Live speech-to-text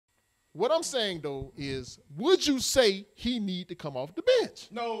What I'm saying, though, is would you say he need to come off the bench?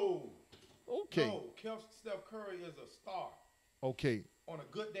 No. Okay. No. Steph Curry is a star. Okay. On a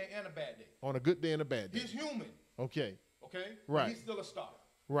good day and a bad day. On a good day and a bad day. He's human. Okay. Okay? Right. But he's still a star.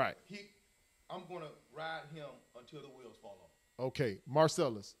 Right. I'm going to ride him until the wheels fall off. Okay.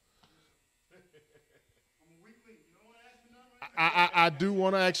 Marcellus. I'm a weak link. You don't want to ask me nothing right I do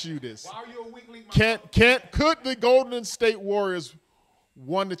want to ask you this. Why are you a weak link? Could the Golden State Warriors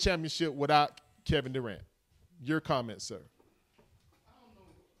won the championship without Kevin Durant? Your comment, sir. I don't know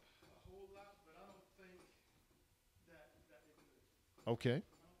a whole lot, but I don't think that it could. Okay. I don't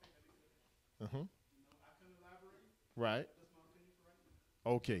think that it could. I couldn't elaborate. Right. That's my opinion for right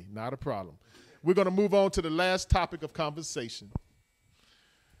now. Okay, not a problem. We're going to move on to the last topic of conversation.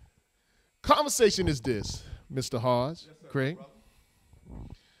 Conversation is this, Mr. Hodge, Yes, sir, Craig. brother.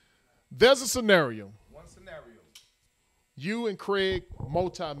 There's a scenario. One scenario. You and Craig,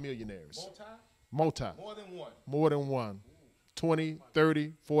 multi-millionaires. Multi. More than one. More than one. 20,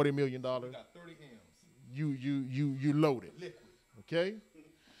 30, 40 million We dollars. got 30 M's. You loaded. Liquid. Okay?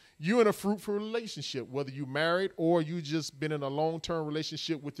 You in a fruitful relationship, whether you married or you just been in a long-term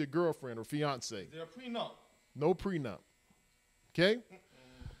relationship with your girlfriend or fiance. Is there a prenup? No prenup. Okay?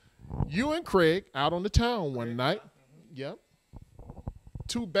 You and Craig out on the town one night. Yep.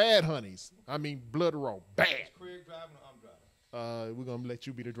 Two bad honeys. I mean, blood raw. Bad. Is Craig driving or I'm driving? We're going to let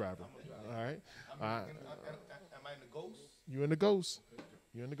you be the driver. All right? Am I in the Ghost? You in the Ghost.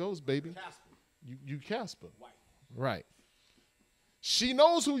 You in the Ghost, baby. Casper. You Casper. White. Right. She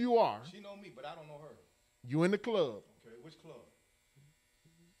knows who you are. She know me, but I don't know her. You in the club. Okay, which club?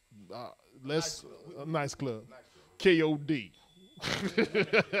 Let's a nice club. Nice club. KOD.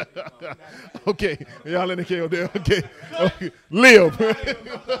 Okay, y'all in the KOD. Okay. Live.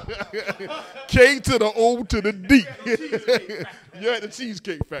 K to the O to the D. You're at the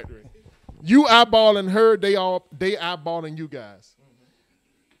Cheesecake Factory. You eyeballing her, they eyeballing you guys.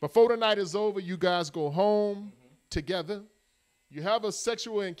 Before the night is over, you guys go home together. You have a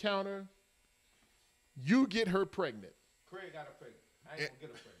sexual encounter. You get her pregnant. Craig got her pregnant. I ain't gonna get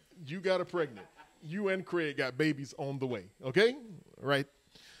her pregnant. You got her pregnant. You and Craig got babies on the way. Okay? Right.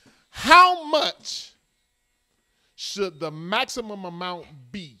 How much should the maximum amount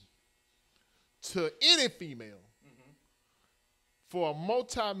be to any female for a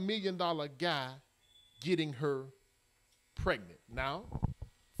multi-million-dollar guy getting her pregnant? Now,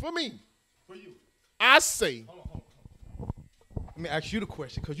 for me, For you. I say, Hold on. Let me ask you the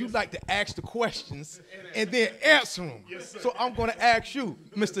question, because you like to ask the questions and then answer them. Yes, sir. So I'm going to ask you,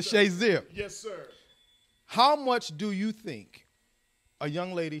 Mr. Shazier, yes, sir. how much do you think a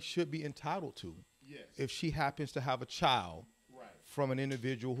young lady should be entitled to Yes. if she happens to have a child Right. from an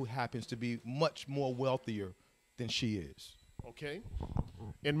individual who happens to be much more wealthier than she is? Okay?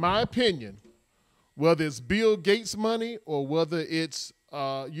 In my opinion, whether it's Bill Gates money or whether it's,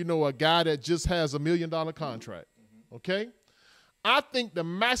 a guy that just has $1 million contract, okay? I think the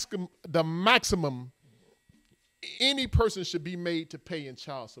maximum any person should be made to pay in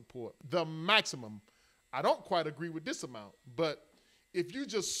child support, the maximum. I don't quite agree with this amount, but if you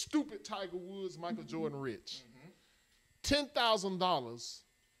just stupid Tiger Woods, Michael Jordan rich, $10,000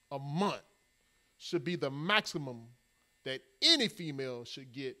 a month should be the maximum that any female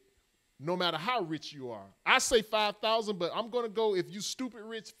should get, no matter how rich you are. I say 5,000, but I'm gonna go if you stupid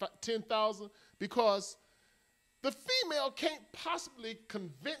rich 10,000 because the female can't possibly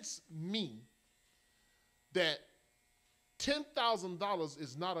convince me that $10,000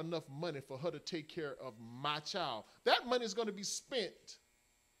 is not enough money for her to take care of my child. That money is going to be spent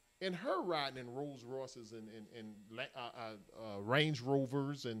in her riding in Rolls Royces and Range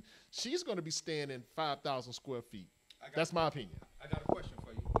Rovers, and she's going to be staying in 5,000 square feet. That's my opinion. I got a question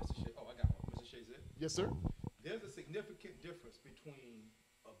for you, Mr. Shazier. Oh, I got one. Mr. Shazier. Yes, sir. There's a significant difference between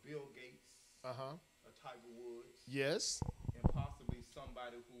a Bill Gates, Uh-huh. a Tiger Woods, Yes. and possibly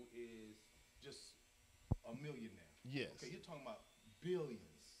somebody who is just a millionaire. Yes. Okay, you're talking about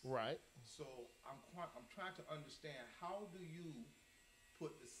billions. Right. So I'm trying to understand, how do you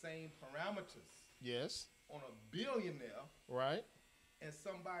put the same parameters Yes. on a billionaire Right. and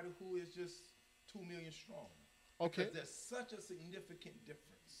somebody who is just 2 million strong? Okay. Because there's such a significant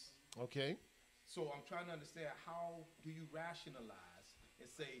difference. Okay. So I'm trying to understand, how do you rationalize and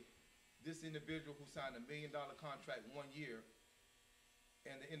say this individual who signed $1 million contract 1 year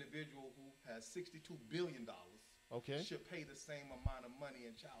and the individual who has $62 billion Okay. should pay the same amount of money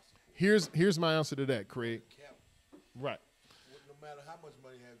in child support? Here's my answer to that, Craig. Cap. Right. No matter how much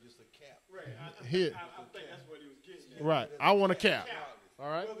money you have, just a cap. Right. Here. I think that's what he was getting at. Right. I want a cap. All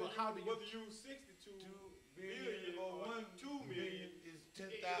right. Whether you use 62 billion or 2 million, Is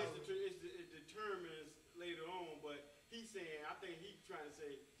 10,000. it's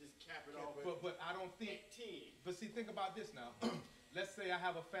But I don't think. But see, think about this now. Let's say I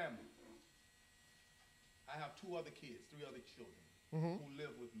have a family. I have 2 other kids, 3 other children who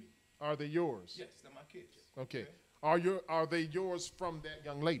live with me. Are they yours? Yes, they're my kids. Okay. Are they yours from that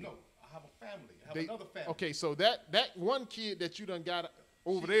young lady? No, I have a family. I have another family. Okay, so that one kid that you done got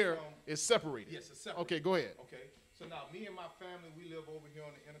over She's there from- is separated. Yes, it's separate. Okay, go ahead. Okay, so now me and my family, we live over here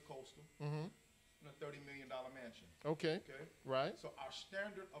on the Intercoastal in a $30 million mansion. Okay. Okay, Right. so our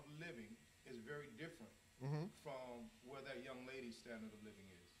standard of living is very different from where that young lady's standard of living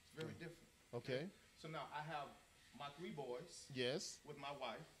is. It's very different. Okay. So now I have my 3 boys Yes. with my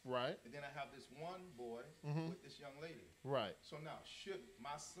wife, Right. and then I have this one boy with this young lady. Right. So now, should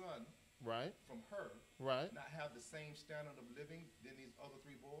my son Right. from her Right. not have the same standard of living than these other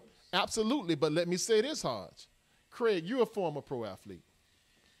 3 boys? Absolutely, but let me say this, Hodge. Craig, you're a former pro athlete.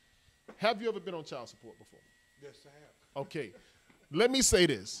 Have you ever been on child support before? Yes, I have. Okay. Let me say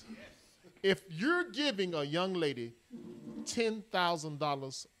this. If you're giving a young lady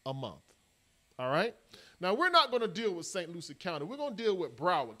 $10,000 a month, all right? Now, we're not going to deal with St. Lucie County. We're going to deal with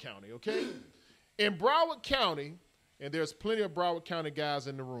Broward County, okay? In Broward County, and there's plenty of Broward County guys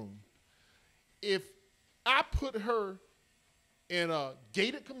in the room, if I put her in a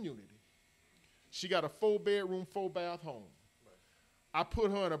gated community, she got a 4-bedroom, 4-bath home. I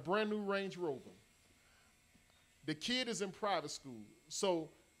put her in a brand new Range Rover. The kid is in private school. So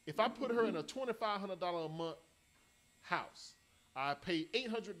if I put her in a $2,500 a month house, I pay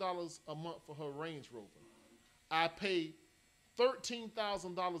 $800 a month for her Range Rover. I pay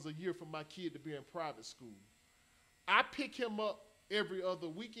 $13,000 a year for my kid to be in private school. I pick him up every other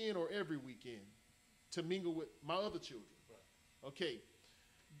weekend or every weekend to mingle with my other children. Okay,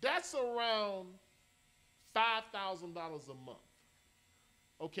 that's around $5,000 a month.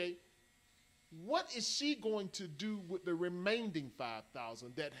 Okay, what is she going to do with the remaining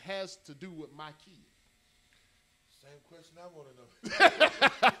 $5,000 that has to do with my kid? Same question I want to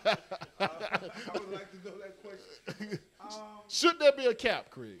know. I would like to know that question. Should there be a cap,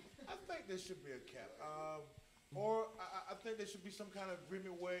 Craig? I think there should be a cap. Or I think there should be some kind of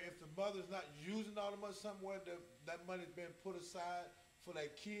agreement where if the mother's not using all the money somewhere, that money's being put aside for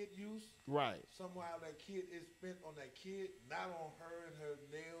that kid use. Right. Somehow that kid is spent on that kid, not on her and her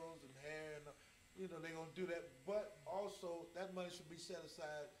nails and hair. And, they're going to do that. But also, that money should be set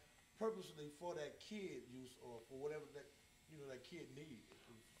aside purposely for that kid use or for whatever that, that kid needs,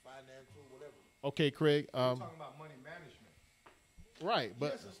 financial, whatever. Okay, Craig. We're talking about money management. Right,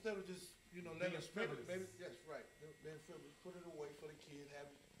 but yes, instead of just, letting Being it spend it, frivolous. maybe, yes, right. Then put it away for the kid, have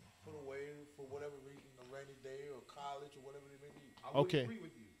it put away for whatever reason, a rainy day or college or whatever they may need. I would Okay. agree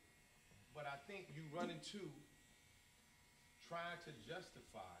with you, but I think you run into trying to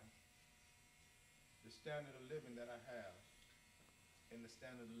justify the standard of living that I have and the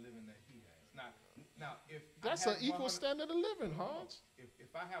standard of living that he has. Now, if that's I an have equal 100 standard of living, Hodge.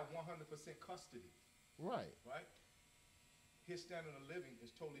 If I have 100% custody, Right, right, his standard of living is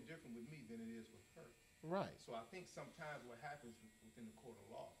totally different with me than it is with her. right. So I think sometimes what happens within the court of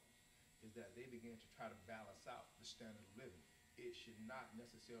law is that they begin to try to balance out the standard of living. It should not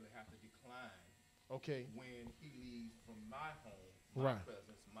necessarily have to decline Okay, when he leaves from my home, my Right.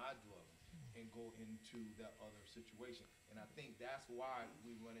 presence, my dwelling, and go into that other situation. And I think that's why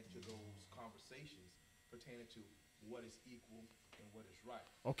we run into those conversations pertaining to what is equal and what is right.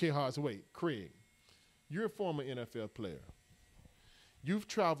 okay, Hodge, wait. Craig, you're a former NFL player. You've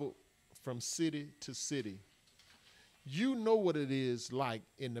traveled from city to city. You know what it is like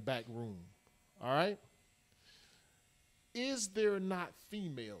in the back room, all right? Is there not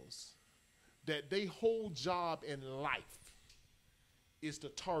females that their whole job in life is to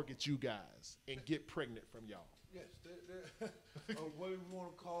target you guys and get pregnant from y'all? Yes, they're or whatever you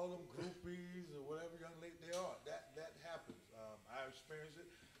want to call them, groupies or whatever young lady they are. That happens. I experienced it.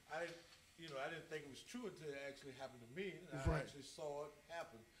 I didn't think it was true until it actually happened to me. And I Right. actually saw it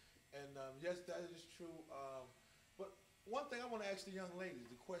happen. And yes, that is true. But one thing I want to ask the young ladies,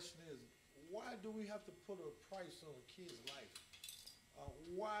 the question is, why do we have to put a price on a kid's life?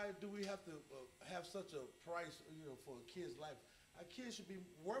 Why do we have to have such a price, for a kid's life? A kid should be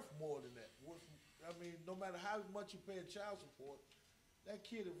worth more than that. No matter how much you pay in child support, that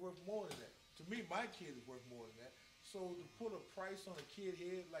kid is worth more than that. To me, my kid is worth more than that. So to put a price on a kid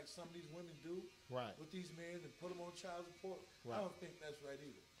head like some of these women do Right. with these men and put them on child support, Right. I don't think that's right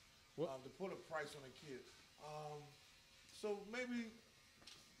either. What- To put a price on a kid. So maybe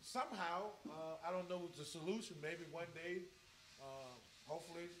somehow, I don't know the solution. Maybe one day,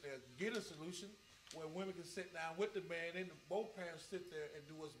 hopefully, they'll get a solution where women can sit down with the man and both parents sit there and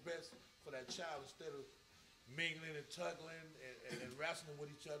do what's best for that child instead of mingling and tuggling and wrestling with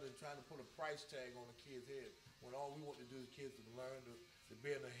each other and trying to put a price tag on the kid's head when all we want to do is kids to learn to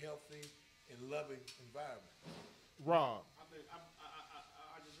be in a healthy and loving environment. Rob.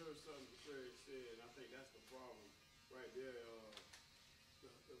 I just heard something Craig said, and I think that's the problem right there.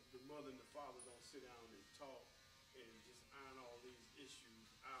 The mother and the father don't sit down and talk and just iron all these issues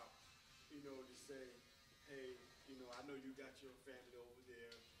out. You know, to say, hey, you know, I know you got your family over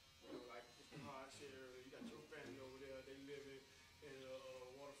there. You know, like Mr. Hart said earlier, you got your family over there. They live in a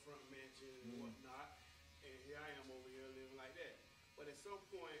waterfront mansion and whatnot. And here I am over here living like that. But at some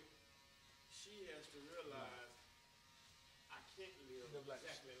point, she has to realize I can't live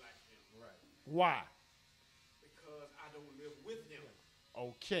exactly like him. Right. Why? Because I don't live with him.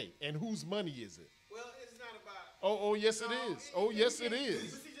 Okay. And whose money is it? Well, it's not about. Oh, yes, it is. Oh, yes, it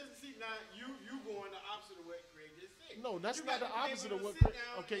is. But see, now you going the opposite of what Craig just said. No, that's You not got the to be opposite able of to what sit Craig-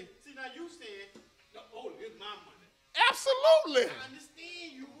 down okay. and- See, now you saying, no, oh, it's my money. Absolutely. I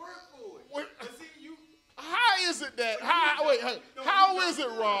understand you work for it. What- But see, you. How is it that, No, how you is it,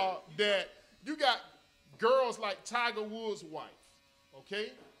 got- Rob, that you got girls like Tiger Woods' wife,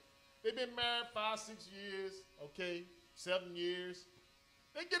 okay? They've been married 5, 6 years, okay, 7 years.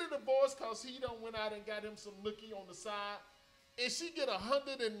 They get a divorce because he done went out and got him some nookie on the side, and she get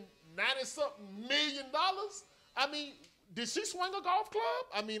 $190-something million. I mean, did she swing a golf club?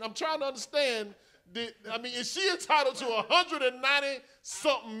 I mean, I'm trying to understand. Is she entitled to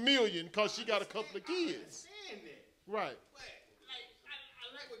 $190-something million because she got a couple of I kids? understand that. Right. But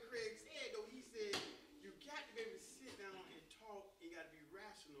I like what Craig said, though. He said you got to be able to sit down and talk. You got to be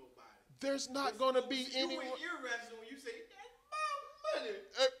rational about it. There's not going to be any. You were irrational when you say that's my money.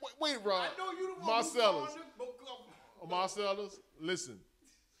 Wait, Rob. I know you the one Marcellus. who Marcellus, listen.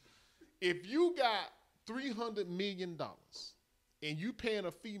 If you got $300 million and you paying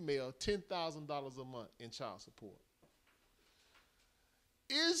a female $10,000 a month in child support,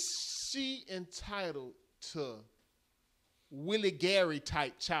 is she entitled to Willie Gary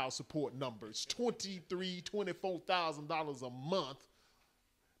type child support numbers, $23,000, $24,000 a month,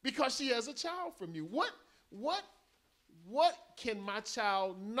 because she has a child from you? What can my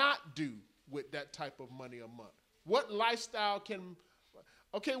child not do with that type of money a month? What lifestyle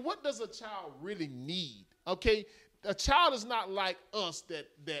what does a child really need? Okay, a child is not like us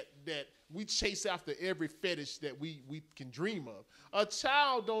that we chase after every fetish that we can dream of. A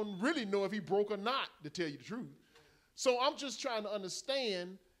child don't really know if he broke or not, to tell you the truth. So I'm just trying to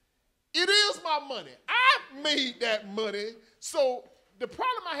understand, it is my money. I made that money. So the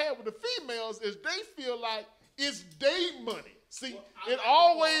problem I have with the females is they feel like it's their money. See, it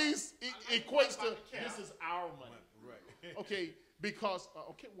always equates to, this is our money. Right. Okay, because,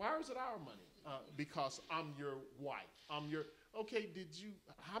 why is it our money? Because I'm your wife. Okay,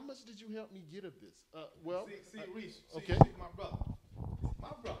 how much did you help me get of this? Reese, okay.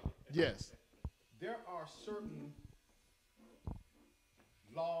 my brother, Yes. there are certain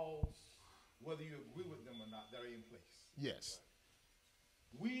laws, whether you agree with them or not, that are in place. Yes.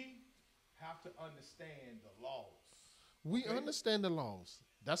 We have to understand the laws. We Okay. understand the laws.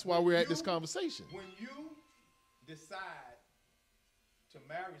 That's why we're at this conversation. When you decide to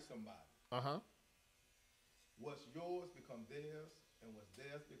marry somebody, Uh-huh. what's yours become theirs, and what's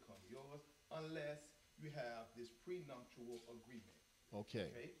theirs become yours, unless you have this prenuptial agreement. Okay.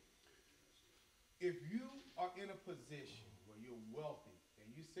 Okay? If you are in a position where you're wealthy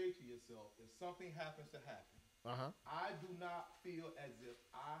and you say to yourself, if something happens to happen, Uh-huh. I do not feel as if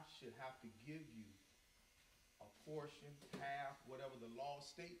I should have to give you a portion, half, whatever the law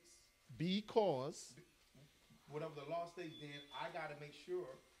states. Because, Whatever the law states, then I got to make sure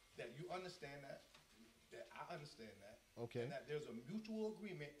that you understand that I understand that. Okay. And that there's a mutual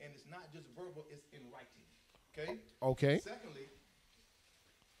agreement, and it's not just verbal, it's in writing. Okay? okay. Secondly,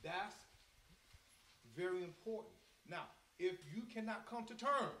 that's very important. Now, if you cannot come to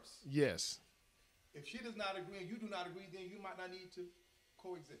terms, Yes. if she does not agree and you do not agree, then you might not need to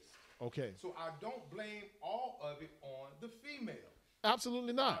coexist. Okay. So I don't blame all of it on the female.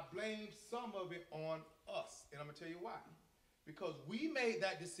 Absolutely I not. blame some of it on us. And I'm going to tell you why. Because we made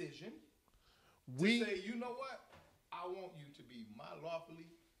that decision to say, you know what? I want you to be my lawfully,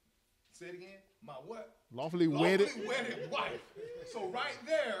 say it again, my what? Lawfully wedded. Lawfully wedded wife. So right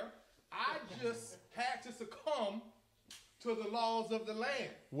there, I just had to succumb to the laws of the land.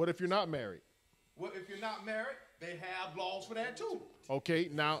 What if you're not married? Well, if you're not married, they have laws for that too. Okay.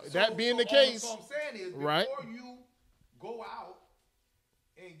 Now, So- that being the so case, all I'm saying is, right. before you go out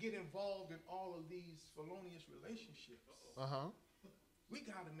and get involved in all of these felonious relationships, uh-huh. we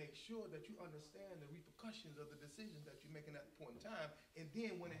got to make sure that you understand the repercussions of the decisions that you're making at the point in time. And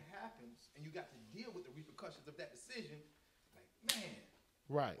then when it happens and you got to deal with the repercussions, repercussions of that decision, like, man,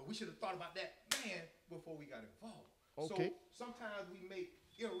 Right. but we should have thought about that, man, before we got involved. Okay. So sometimes we make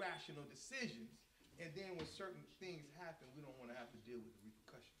irrational decisions, and then when certain things happen, we don't want to have to deal with the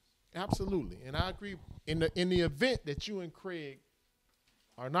repercussions. Absolutely. And I agree. In the event that you and Craig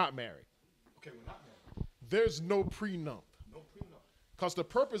are not married, Okay, we're not married. there's no prenup. No prenup. Because the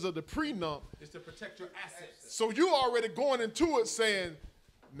purpose of the prenup, It's to protect your assets. so you already going into it saying,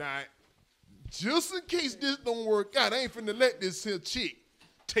 nah, just in case this don't work out, I ain't finna let this here chick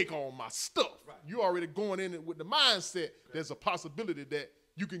take all my stuff. Right. You already going in it with the mindset there's a possibility that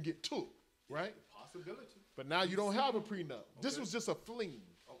you can get took, right? Possibility. But now you don't have a prenup. This was just a fling.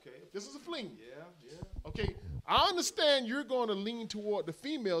 Okay. This is a fling. Yeah. Okay, I understand you're going to lean toward the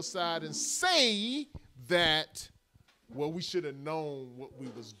female side and say that, well, we should have known what we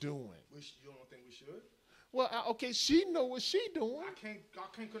was doing. You don't think we should? Well, okay, she know what she doing. I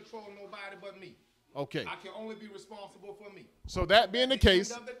can't control nobody but me. Okay, I can only be responsible for me. so that being the At the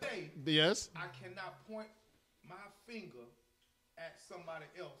case, end of the day, yes, I cannot point my finger at somebody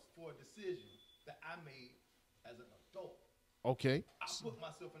else for a decision that I made as an adult. okay. I put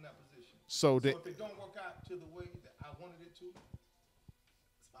myself in that position. So So that, if it don't work out to the way that I wanted it to,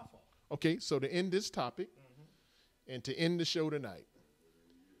 it's my fault. okay, so to end this topic and to end the show tonight,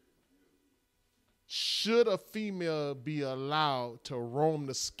 should a female be allowed to roam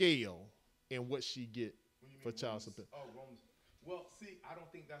the scale in what she get When you for mean child Romans- support? Oh, Romans. Well, see, I don't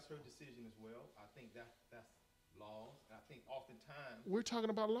think that's her decision as well. I think that's laws. And I think oftentimes We're talking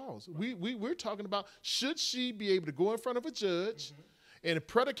about laws. We're talking about, should she be able to go in front of a judge and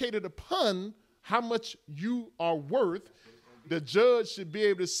predicated upon how much you are worth, the judge should be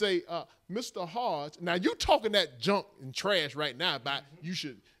able to say, Mr. Hodge, now you talking that junk and trash right now about you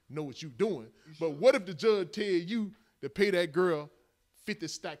should know what you're doing. But what if the judge tell you to pay that girl 50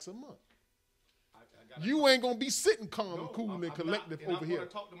 stacks a month? I gotta You ain't going to be sitting calm No, and cool I'm and not, collective and over I'm here. gonna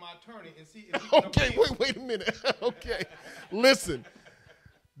talk to my attorney and see if he can Okay, appeal. wait a minute. Okay. Listen,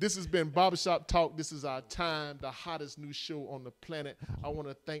 this has been Barbershop Talk. This is our time, the hottest new show on the planet. I want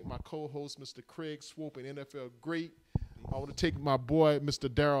to thank my co-host, Mr. Craig Swope, and NFL Great. I want to take my boy, Mr.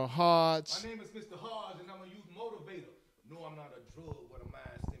 Daryl Hodge. My name is Mr. Hodge, and I'm a youth motivator. No, I'm not a drug but a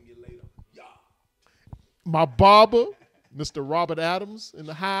mind stimulator. Yeah. My barber, Mr. Robert Adams in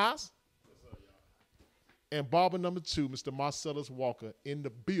the house. And barber number 2, Mr. Marcellus Walker in the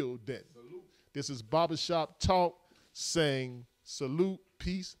building. Salute. This is Barbershop Talk saying salute,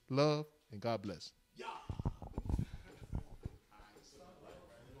 peace, love, and God bless.